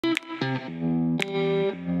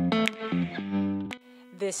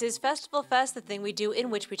This is Festival Fest, the thing we do in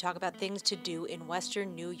which we talk about things to do in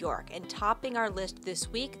Western New York. And topping our list this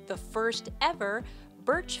week, the first ever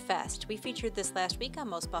Birch Fest. We featured this last week on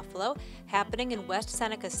Most Buffalo, happening in West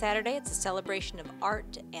Seneca Saturday. It's a celebration of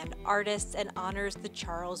art and artists and honors the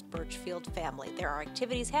Charles Birchfield family. There are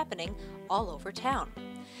activities happening all over town.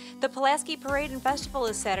 The Pulaski Parade and Festival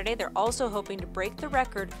is Saturday. They're also hoping to break the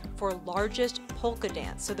record for largest polka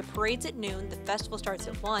dance. So the parade's at noon, the festival starts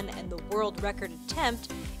at 1, and the world record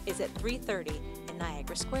attempt is at 3:30 in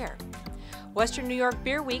Niagara Square. Western New York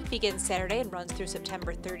Beer Week begins Saturday and runs through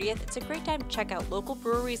September 30th. It's a great time to check out local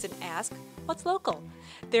breweries and ask, what's local?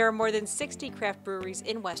 There are more than 60 craft breweries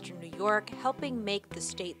in Western New York, helping make the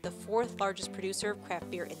state the fourth largest producer of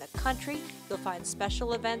craft beer in the country. You'll find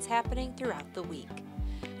special events happening throughout the week.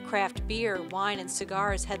 Craft beer, wine, and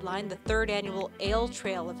cigars headline the third annual Ale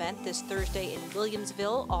Trail event this Thursday in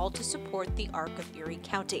Williamsville, all to support the Arc of Erie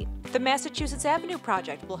County. The Massachusetts Avenue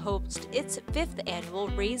Project will host its 5th annual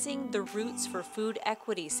Raising the Roots for Food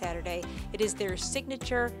Equity Saturday. It is their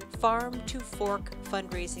signature Farm to Fork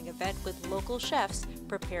fundraising event with local chefs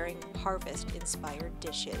preparing harvest-inspired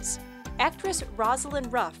dishes. Actress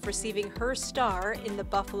Rosalind Ruff receiving her star in the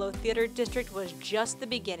Buffalo Theater District was just the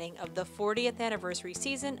beginning of the 40th anniversary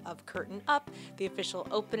season of Curtain Up, the official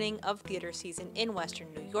opening of theater season in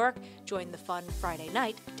Western New York. Join the fun Friday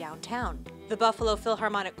night downtown. The Buffalo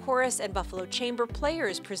Philharmonic Chorus and Buffalo Chamber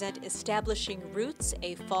Players present Establishing Roots,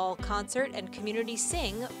 a fall concert and community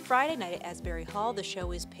sing Friday night at Asbury Hall. The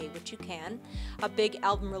show is Pay What You Can. A big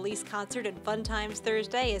album release concert and fun times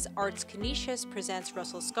Thursday as Arts Canisius presents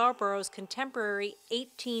Russell Scarborough's contemporary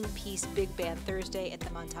 18-piece big band Thursday at the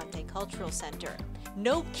Montante Cultural Center.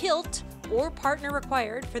 No kilt or partner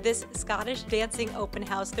required for this Scottish dancing open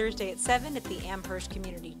house Thursday at 7 at the Amherst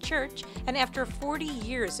Community Church. And after 40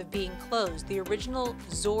 years of being closed, the original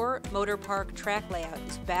Zor Motor Park track layout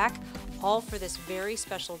is back, all for this very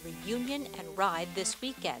special reunion and ride this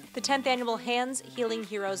weekend. The 10th annual Hands Healing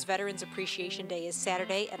Heroes Veterans Appreciation Day is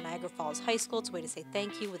Saturday at Niagara Falls High School. It's a way to say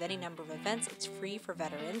thank you with any number of events. It's free for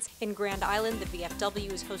veterans. In Grand Island, the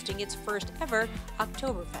VFW is hosting its first ever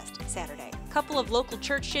Oktoberfest Saturday. A couple of local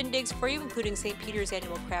church shindigs for you, including St. Peter's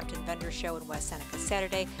Annual Craft and Vendor Show in West Seneca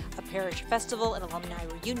Saturday, a parish festival and alumni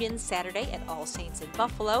reunion Saturday at All Saints in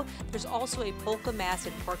Buffalo. There's also a polka mass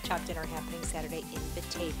and pork chop dinner happening Saturday in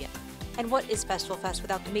Batavia. And what is Festival Fest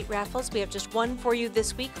without the meat raffles? We have just one for you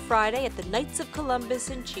this week, Friday at the Knights of Columbus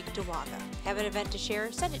in Cheektowaga. Have an event to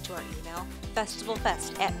share? Send it to our email,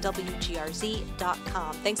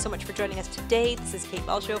 festivalfest@wgrz.com. Thanks so much for joining us today. This is Kate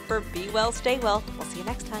Balshow for Be Well, Stay Well. We'll see you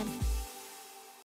next time.